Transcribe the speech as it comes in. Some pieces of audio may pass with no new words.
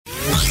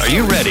Are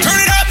you ready? Turn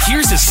it up!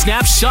 Here's a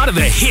snapshot of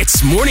the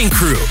Hits Morning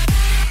Crew.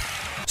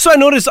 So I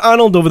noticed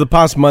Arnold over the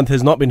past month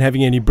has not been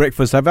having any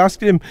breakfast. I've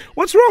asked him,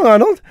 what's wrong,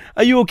 Arnold?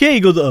 Are you okay? He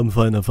goes, I'm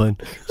fine.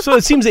 So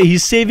it seems that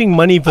he's saving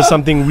money for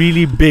something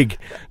really big.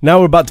 Now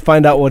we're about to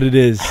find out what it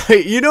is.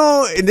 You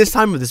know, in this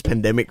time of this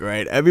pandemic,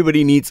 right,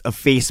 everybody needs a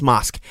face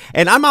mask.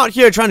 And I'm out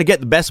here trying to get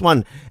the best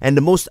one and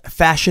the most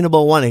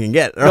fashionable one I can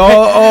get.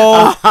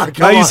 Right?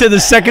 Now you said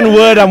the second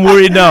word, I'm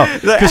worried now.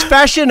 Because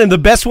fashion and the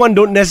best one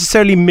don't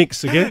necessarily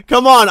mix, okay?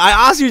 Come on, I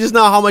asked you just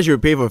now how much you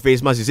would pay for a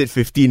face mask. You said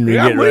 15 ringgit,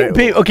 I'm willing to right?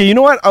 pay. Okay, you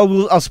know what?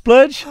 I'll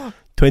splurge.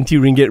 20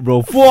 ringgit,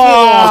 bro.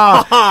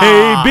 Wow!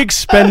 Hey, big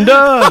spender.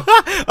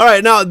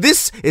 Alright, now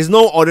this is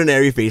no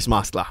ordinary face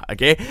mask lah,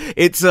 okay?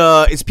 It's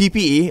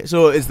PPE,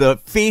 so it's the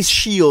face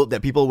shield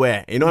that people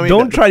wear. You know what I mean?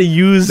 Don't try to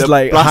use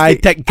like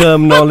plastic high-tech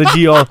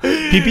terminology or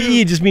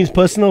PPE just means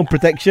personal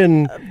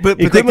protection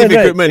protective right?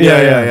 equipment.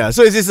 Yeah.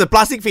 So it's a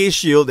plastic face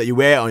shield that you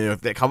wear on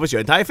that covers your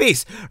entire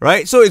face,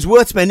 right? So it's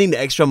worth spending the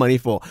extra money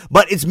for.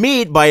 But it's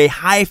made by a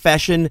high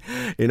fashion,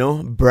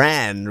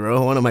 brand,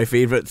 bro. One of my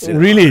favorites.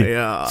 Really?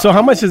 Yeah. So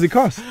how much does it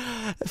cost?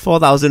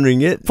 4,000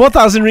 ringgit.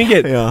 4,000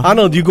 ringgit. Yeah.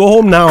 Arnold, you go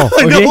home now.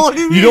 Okay? No, what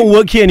do you mean? You don't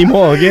work here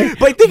anymore. Okay.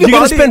 But think you're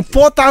about gonna spend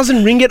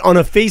 4,000 ringgit on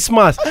a face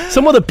mask.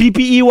 Some of the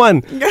PPE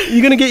one.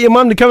 You're gonna get your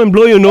mom to come and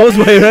blow your nose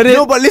while you're at it.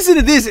 No, but listen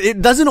to this.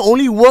 It doesn't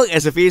only work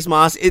as a face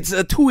mask. It's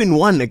a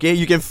 2-in-1. Okay,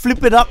 you can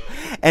flip it up,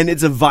 and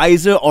it's a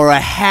visor or a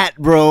hat,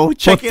 bro.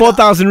 Check For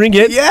 4,000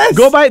 ringgit. Yes.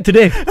 Go buy it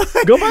today.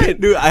 Go buy it,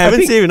 Dude, I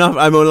haven't saved enough.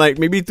 I'm on like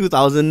maybe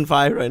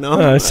 2,005 right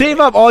now. Save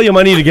up all your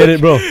money to get it,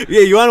 bro.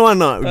 Yeah, you want one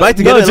not? Buy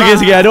together. No,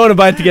 it's okay. I don't want to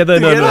buy it together.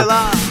 No.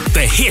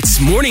 The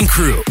Hits Morning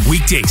Crew,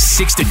 weekdays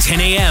 6 to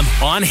 10 a.m.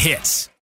 on Hits.